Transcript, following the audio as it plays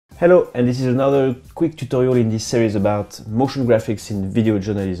Hello, and this is another quick tutorial in this series about motion graphics in video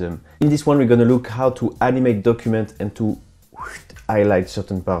journalism. In this one we're going to look how to animate document and to highlight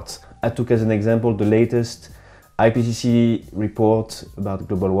certain parts. I took as an example the latest IPCC report about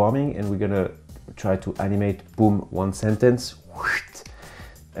global warming, and we're going to try to animate, boom, one sentence.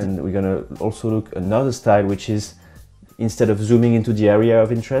 And we're going to also look another style, which is instead of zooming into the area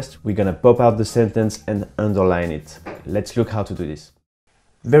of interest, we're going to pop out the sentence and underline it. Let's look how to do this.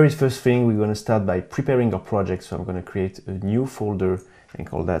 Very first thing, we're going to start by preparing our project. So I'm going to create a new folder and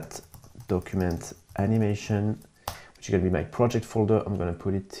call that document animation, which is going to be my project folder. I'm going to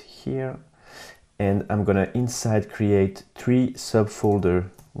put it here, and I'm going to inside create 3 subfolder,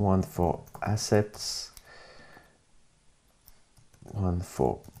 one for assets, one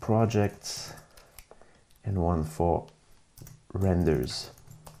for projects, and one for renders.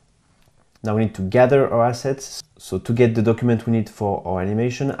 Now we need to gather our assets. So to get the document we need for our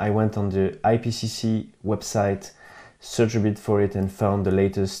animation, I went on the IPCC website, searched a bit for it, and found the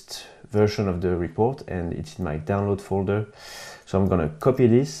latest version of the report, and it's in my download folder. So I'm going to copy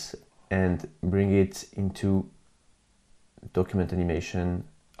this and bring it into document animation.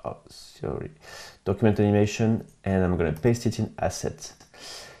 Document animation, and I'm going to paste it in assets.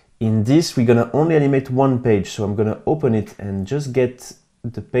 In this, we're going to only animate one page. So I'm going to open it and just get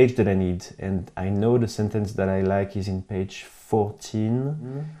the page that I need, and I know the sentence that I like is in page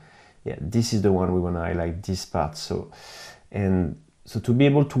 14. Yeah, this is the one we want to highlight, this part. So to be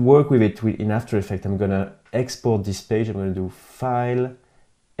able to work with it in After Effects, I'm gonna export this page. I'm gonna do File,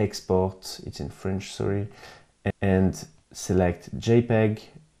 Export, it's in French, sorry, and select JPEG,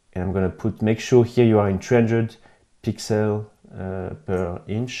 and I'm gonna make sure here you are in 300 pixel per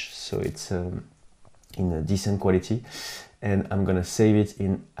inch, so it's in a decent quality. And I'm gonna save it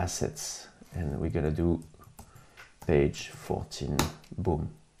in assets, and we're gonna do page 14, boom.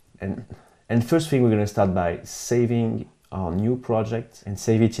 And first thing, we're gonna start by saving our new project and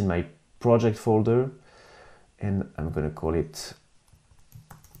save it in my project folder, and I'm gonna call it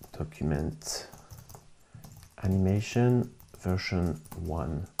document animation version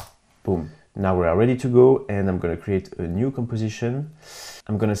 1, boom. Now we are ready to go, and I'm going to create a new composition.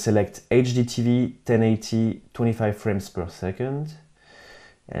 I'm going to select HDTV 1080 25 frames per second,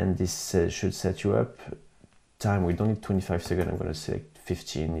 and this should set you up. Time, we don't need 25 seconds, I'm going to select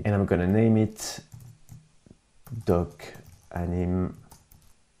 15, and I'm going to name it Doc Anim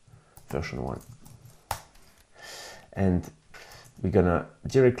version 1. And we're going to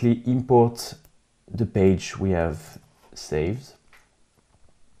directly import the page we have saved.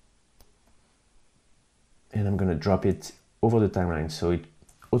 And I'm going to drop it over the timeline, so it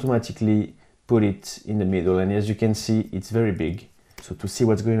automatically put it in the middle, and as you can see, it's very big. So to see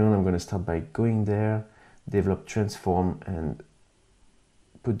what's going on, I'm going to start by going there, develop transform, and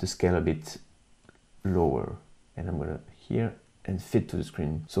put the scale a bit lower, and I'm going to here and fit to the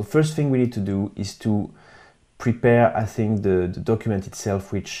screen. So first thing we need to do is to prepare, I think, the document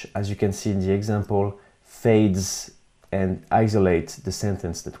itself, which, as you can see in the example, fades and isolates the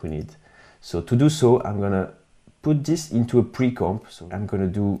sentence that we need. So to do so, I'm going to put this into a pre-comp. So I'm going to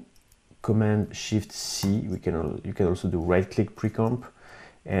do Command-Shift-C. You can also do right-click pre-comp.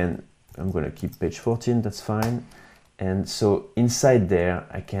 And I'm going to keep page 14, that's fine. And so inside there,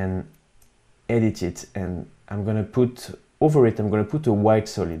 I can edit it. And I'm going to put, over it, I'm going to put a white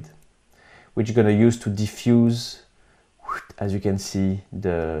solid, which I'm going to use to diffuse, as you can see,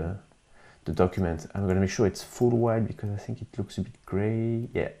 the document. I'm going to make sure it's full white because I think it looks a bit gray.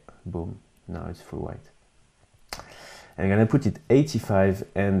 Yeah, boom. Now it's full white. And I'm going to put it 85,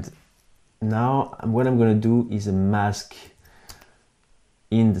 and now what I'm going to do is a mask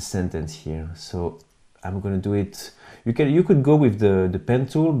in the sentence here. So I'm going to do it, you could go with the pen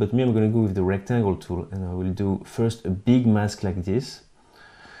tool, but me, I'm going to go with the rectangle tool, and I will do first a big mask like this.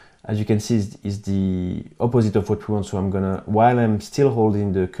 As you can see, is the opposite of what we want. So I'm going to, while I'm still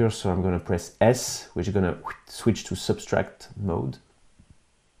holding the cursor, I'm going to press S, which is going to switch to subtract mode.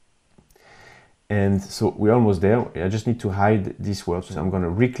 And so we're almost there. I just need to hide these words. So I'm going to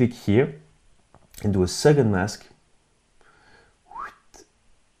re-click here and do a second mask.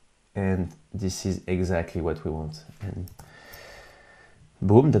 And this is exactly what we want. And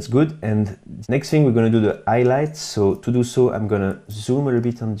boom, that's good. And next thing, we're going to do the highlights. So to do so, I'm going to zoom a little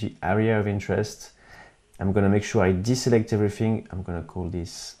bit on the area of interest. I'm going to make sure I deselect everything. I'm going to call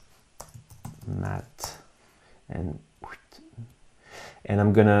this matte. And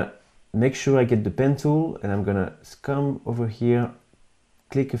I'm going to make sure I get the pen tool, and I'm gonna come over here,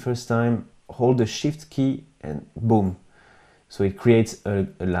 click the first time, hold the shift key, and boom. So it creates a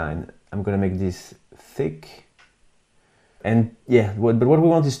line. I'm gonna make this thick, And yeah, but what we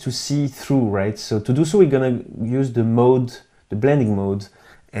want is to see through, right? So to do so, we're gonna use the mode, the blending mode,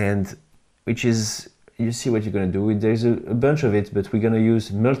 and which is, you see what you're gonna do. There's a bunch of it, but we're gonna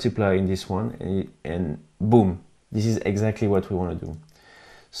use multiply in this one, and boom, this is exactly what we want to do.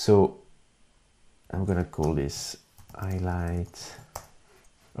 So I'm gonna call this highlight.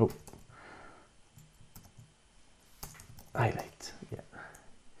 Oh, highlight, yeah.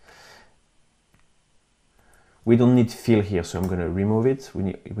 We don't need fill here, so I'm gonna remove it. We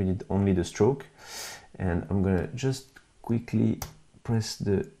need only the stroke. And I'm gonna just quickly press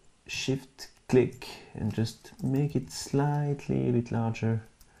the shift click and just make it slightly a bit larger.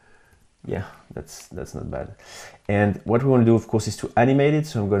 Yeah, that's not bad. And what we want to do, of course, is to animate it.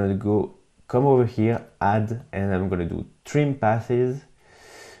 So I'm gonna come over here, add, and I'm gonna do trim paths.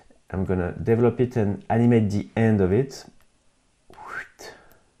 I'm gonna develop it and animate the end of it.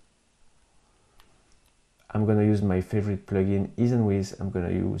 I'm gonna use my favorite plugin, EaseAndWizz. I'm gonna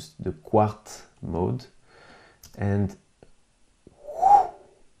use the quart mode, and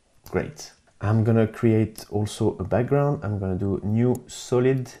great. I'm gonna create also a background. I'm gonna do new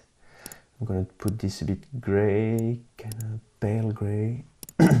solid. I'm gonna put this a bit gray, kind of pale gray.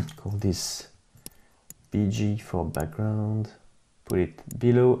 Call this BG for background. Put it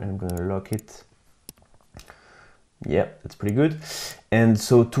below, and I'm gonna lock it. Yeah, that's pretty good. And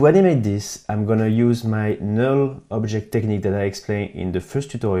so to animate this, I'm gonna use my null object technique that I explained in the first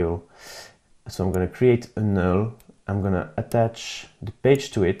tutorial. So I'm gonna create a null. I'm gonna attach the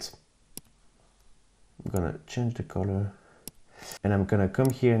page to it. I'm gonna change the color. And I'm gonna come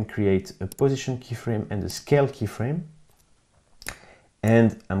here and create a position keyframe and a scale keyframe.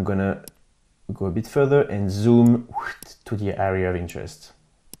 And I'm gonna go a bit further and zoom to the area of interest.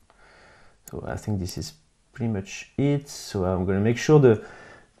 So I think this is pretty much it. So I'm going to make sure the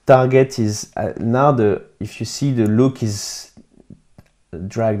target is now if you see, the look is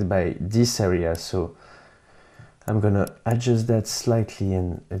dragged by this area. So I'm going to adjust that slightly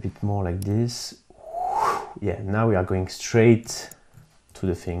and a bit more like this. Yeah, now we are going straight to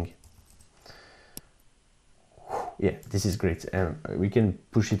the thing. Yeah, this is great. And we can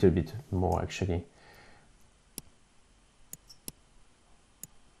push it a bit more actually.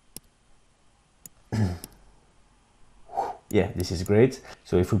 Yeah, this is great.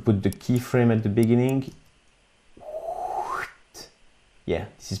 So if we put the keyframe at the beginning, yeah,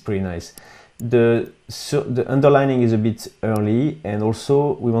 this is pretty nice. The underlining is a bit early, and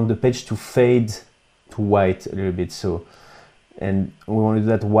also we want the page to fade to white a little bit. So, and we want to do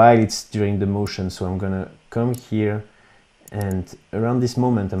that while it's during the motion. So I'm gonna come here, and around this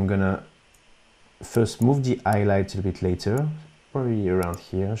moment, I'm gonna first move the highlight a bit later, probably around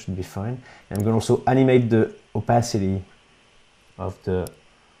here, should be fine. And I'm gonna also animate the opacity of the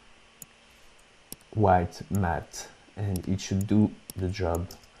white matte, and it should do the job.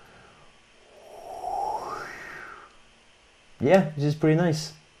 Yeah, this is pretty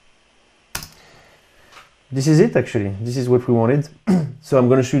nice. This is it actually. This is what we wanted. So I'm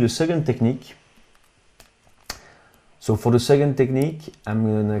going to show you the second technique. So for the second technique, I'm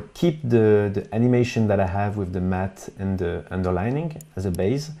going to keep the animation that I have with the matte and the underlining as a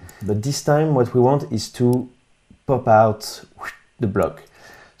base. But this time what we want is to pop out the block.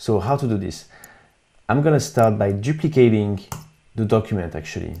 So how to do this? I'm going to start by duplicating the document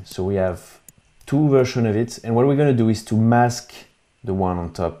actually. So we have two versions of it, and what we're going to do is to mask the one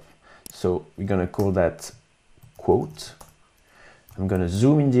on top. So we're going to call that quote. I'm going to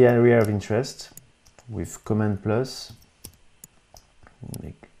zoom in the area of interest with Command plus.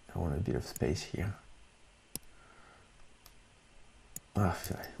 I want a bit of space here.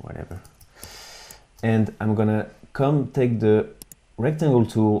 Whatever. And I'm going to take the rectangle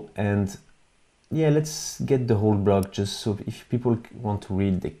tool, and yeah, let's get the whole block, just so if people want to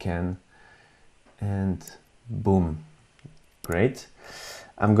read, they can. And boom, great.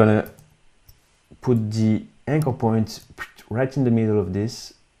 I'm gonna put the anchor point right in the middle of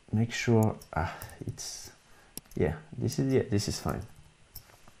this. Make sure this is fine.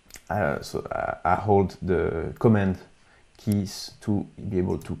 I hold the command keys to be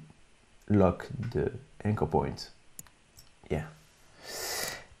able to lock the anchor point. Yeah.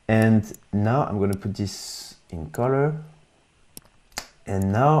 And now I'm going to put this in color.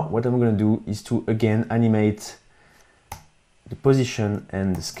 And now what I'm going to do is to again animate the position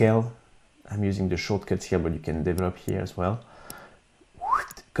and the scale. I'm using the shortcuts here, but you can develop here as well.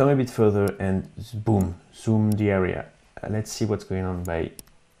 Come a bit further and boom, zoom the area. Let's see what's going on by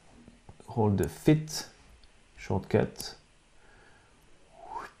hold the fit shortcut.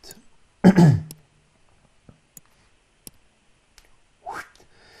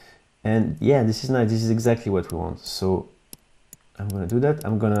 And yeah, this is nice. This is exactly what we want. So I'm gonna do that.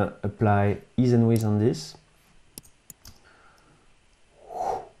 I'm gonna apply EaseAndWizz on this.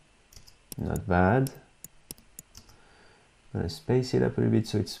 Not bad. I'm gonna space it up a little bit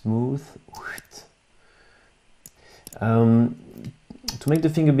so it's smooth. To make the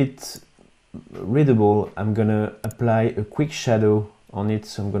thing a bit readable, I'm gonna apply a quick shadow on it.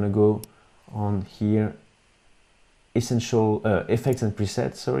 So I'm gonna go on here, essential effects and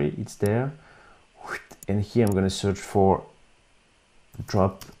presets, sorry, it's there. And here I'm gonna search for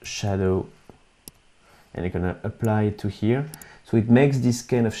drop shadow, and I'm gonna apply it to here. So it makes this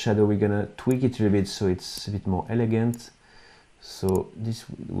kind of shadow. We're gonna tweak it a little bit so it's a bit more elegant. So this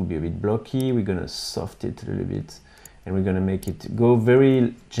will be a bit blocky. We're gonna soft it a little bit, and we're gonna make it go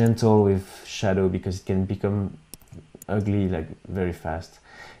very gentle with shadow because it can become ugly like very fast.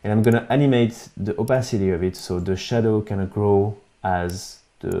 And I'm gonna animate the opacity of it so the shadow kind of grow as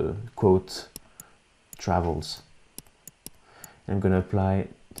the quote travels. And I'm gonna apply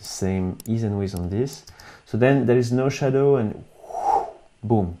the same EaseAndWizz on this. So then there is no shadow and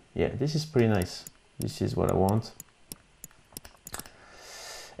boom. Yeah, this is pretty nice. This is what I want.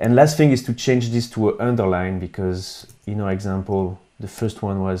 And last thing is to change this to an underline, because in our example, the first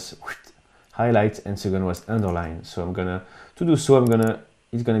one was highlight and second was underline. So I'm gonna, to do so,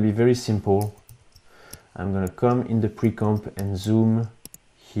 it's gonna be very simple. I'm gonna come in the pre-comp and zoom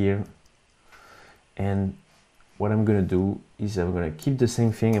here. And what I'm gonna do is I'm gonna keep the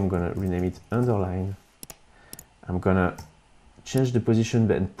same thing. I'm gonna rename it underline. I'm gonna change the position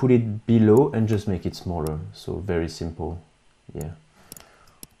and put it below and just make it smaller. So very simple, yeah.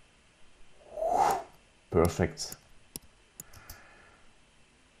 Perfect.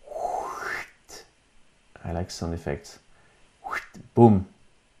 I like sound effects. Boom.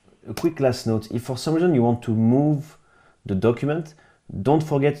 A quick last note, if for some reason you want to move the document, don't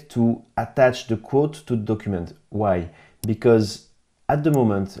forget to attach the quote to the document. Why? Because at the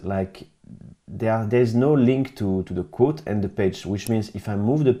moment, like there's no link to the quote and the page, which means if I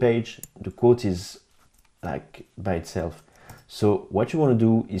move the page, the quote is like by itself. So what you want to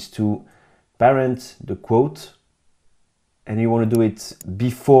do is to parent the quote, and you want to do it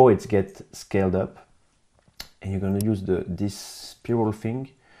before it gets scaled up. And you're going to use this spiral thing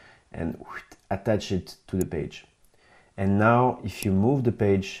and attach it to the page. And now if you move the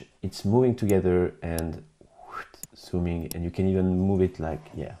page, it's moving together and zooming, and you can even move it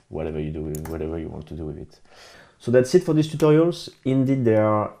like, yeah, whatever you do, whatever you want to do with it. So that's it for these tutorials. Indeed, there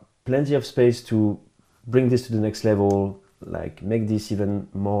are plenty of space to bring this to the next level, like make this even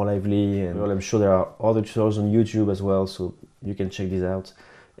more lively. And well, I'm sure there are other tutorials on YouTube as well, so you can check this out.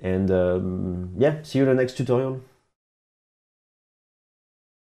 And yeah, see you in the next tutorial.